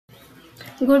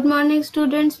Good morning,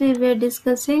 students. We were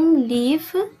discussing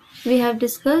leaf. We have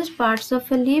discussed parts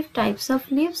of a leaf, types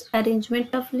of leaves,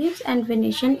 arrangement of leaves, and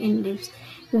venation in leaves.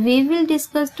 We will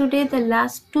discuss today the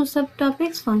last two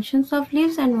subtopics, functions of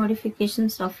leaves and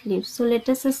modifications of leaves. So let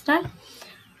us start.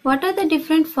 What are the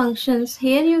different functions?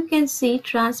 Here you can see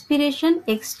transpiration,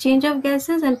 exchange of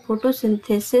gases, and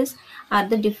photosynthesis are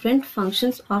the different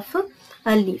functions of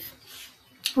a leaf.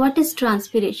 What is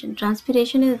transpiration?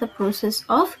 Transpiration is the process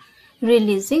of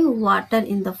releasing water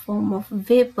in the form of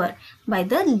vapor by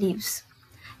the leaves.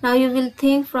 Now you will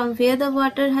think from where the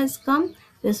water has come.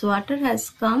 This water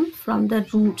has come from the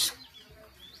roots.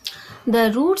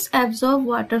 The roots absorb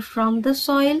water from the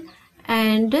soil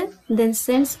and then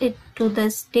sends it to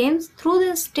the stems. Through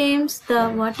the stems,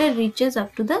 the water reaches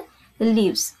up to the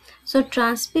leaves. So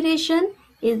transpiration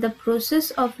is the process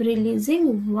of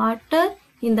releasing water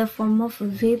in the form of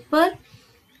vapor.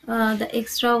 The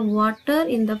extra water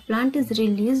in the plant is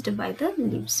released by the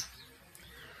leaves.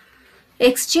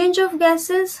 Exchange of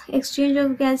gases.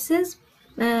 The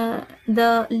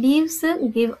leaves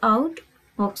give out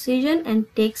oxygen and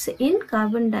takes in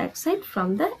carbon dioxide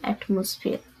from the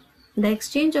atmosphere. The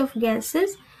exchange of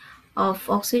gases of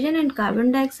oxygen and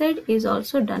carbon dioxide is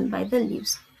also done by the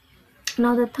leaves.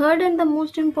 Now the third and the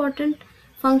most important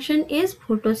function is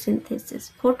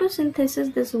photosynthesis.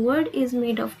 Photosynthesis, this word is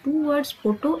made of two words,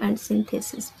 photo and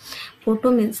synthesis. Photo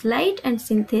means light and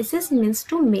synthesis means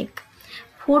to make.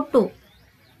 Photo,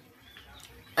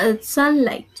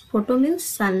 sunlight. Photo means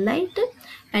sunlight,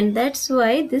 and that's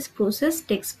why this process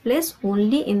takes place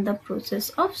only in the process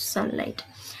of sunlight.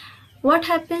 What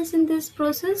happens in this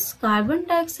process? Carbon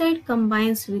dioxide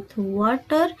combines with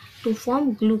water to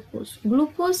form glucose.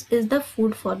 Glucose is the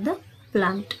food for the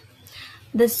plant.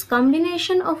 This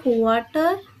combination of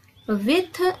water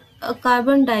with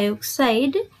carbon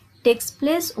dioxide takes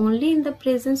place only in the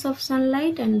presence of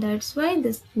sunlight, and that's why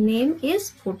this name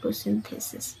is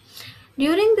photosynthesis.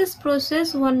 During this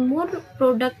process, one more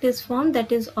product is formed,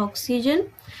 that is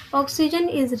oxygen. Oxygen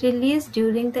is released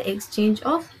during the exchange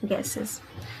of gases.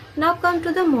 Now come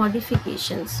to the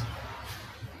modifications.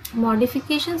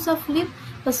 Modifications of leaf.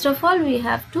 First of all, we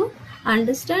have to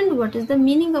understand what is the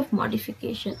meaning of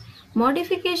modification.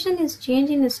 Modification is change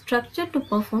in structure to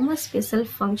perform a special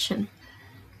function.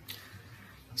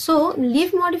 So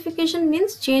leaf modification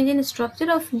means change in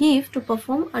structure of leaf to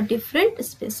perform a different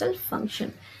special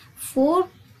function. 4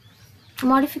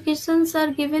 modifications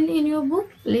are given in your book.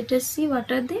 Let us see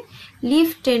what are they.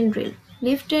 Leaf tendril.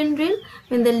 Leaf tendril,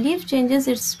 when the leaf changes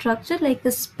its structure like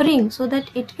a spring so that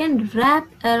it can wrap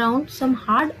around some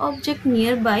hard object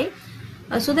nearby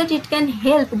so that it can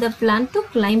help the plant to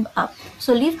climb up.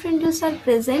 So leaf tendrils are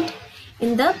present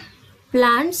in the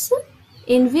plants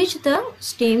in which the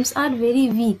stems are very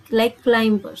weak, like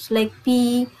climbers, like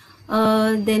pea,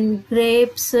 then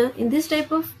grapes. In this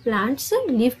type of plants,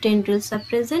 leaf tendrils are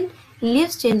present.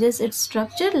 Leaves changes its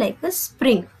structure like a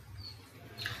spring.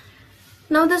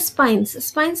 Now the spines.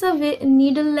 Spines are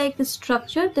needle-like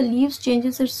structure. The leaves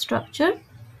changes its structure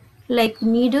like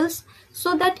needles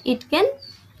so that it can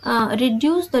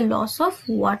reduce the loss of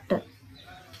water.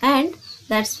 And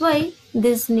that's why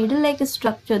this needle-like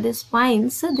structure, the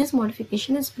spines, this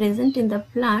modification is present in the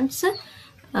plants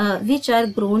which are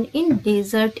grown in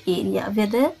desert area where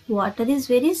the water is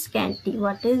very scanty,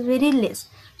 water is very less.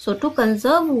 So to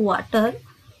conserve water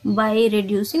by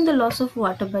reducing the loss of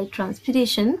water by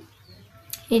transpiration,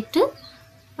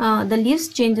 the leaves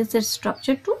changes its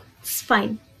structure to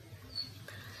spine.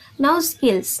 Now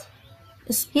scales.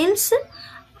 Scales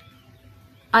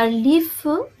are leaf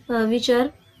which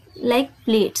are like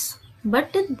plates,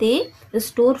 but they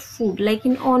store food. Like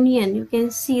in onion, you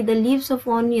can see the leaves of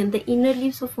onion, the inner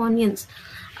leaves of onions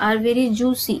are very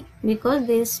juicy because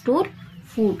they store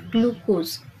food,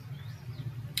 glucose.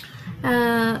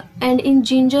 And in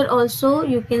ginger also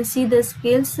you can see the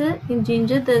scales. In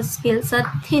ginger the scales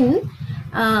are thin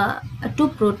to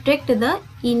protect the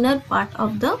inner part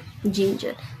of the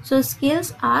ginger. So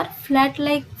scales are flat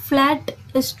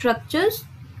structures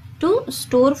to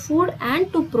store food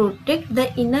and to protect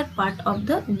the inner part of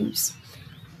the leaves.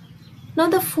 Now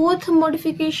the fourth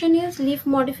modification is leaf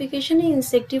modification in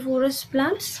insectivorous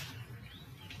plants.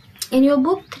 In your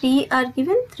book, 3 are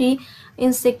given, 3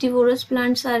 insectivorous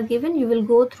plants are given. You will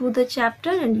go through the chapter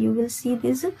and you will see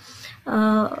these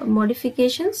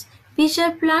modifications.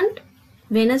 Pitcher plant,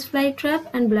 Venus flytrap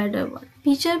and bladderwort.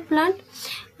 Pitcher plant,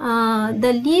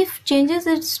 the leaf changes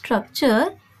its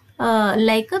structure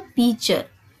like a pitcher,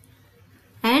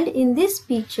 and in this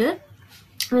pitcher,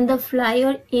 when the fly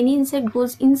or any insect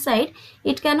goes inside,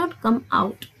 it cannot come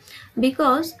out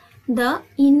because the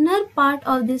inner part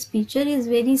of this pitcher is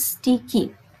very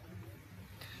sticky.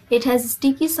 It has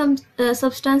sticky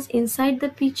substance inside the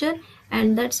pitcher,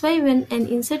 and that's why when an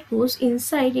insect goes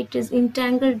inside, it is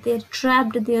entangled there,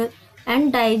 trapped there,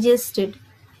 and digested.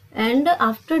 And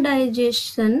after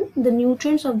digestion, the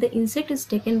nutrients of the insect is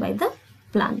taken by the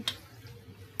plant.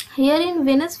 Here in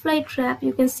Venus fly trap,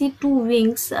 you can see two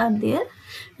wings are there.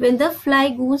 When the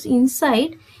fly goes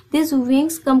inside, these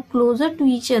wings come closer to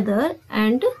each other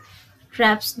and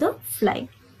traps the fly.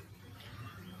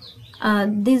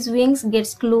 These wings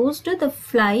gets closed, the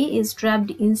fly is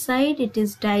trapped inside, it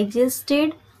is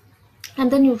digested,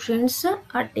 and the nutrients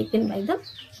are taken by the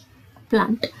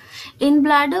plant. In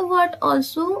bladder wort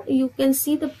also, you can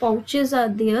see the pouches are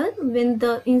there. When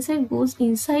the insect goes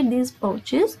inside these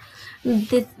pouches,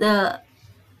 the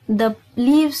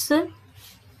leaves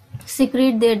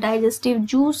secrete their digestive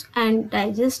juice and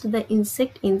digest the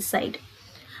insect inside.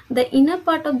 The inner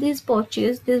part of these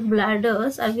pouches, these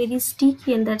bladders, are very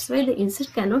sticky, and that's why the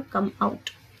insect cannot come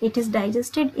out. It is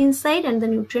digested inside and the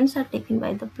nutrients are taken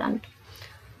by the plant.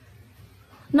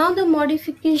 Now the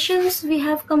modifications we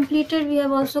have completed. We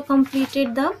have also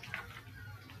completed the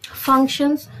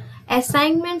functions.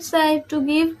 Assignments I have to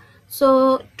give.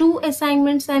 So 2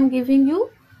 assignments I am giving you.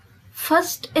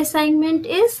 First assignment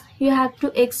is you have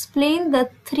to explain the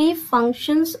 3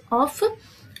 functions of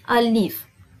a leaf.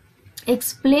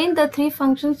 Explain the 3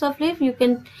 functions of leaf. You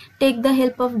can take the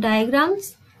help of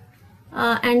diagrams.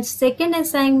 And second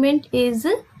assignment is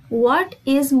what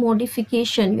is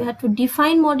modification. You have to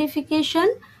define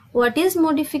modification, what is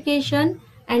modification,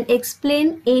 and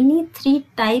explain any 3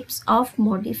 types of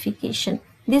modification.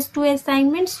 These 2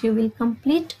 assignments you will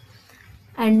complete,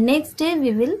 and next day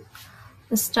we will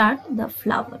start the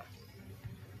flower.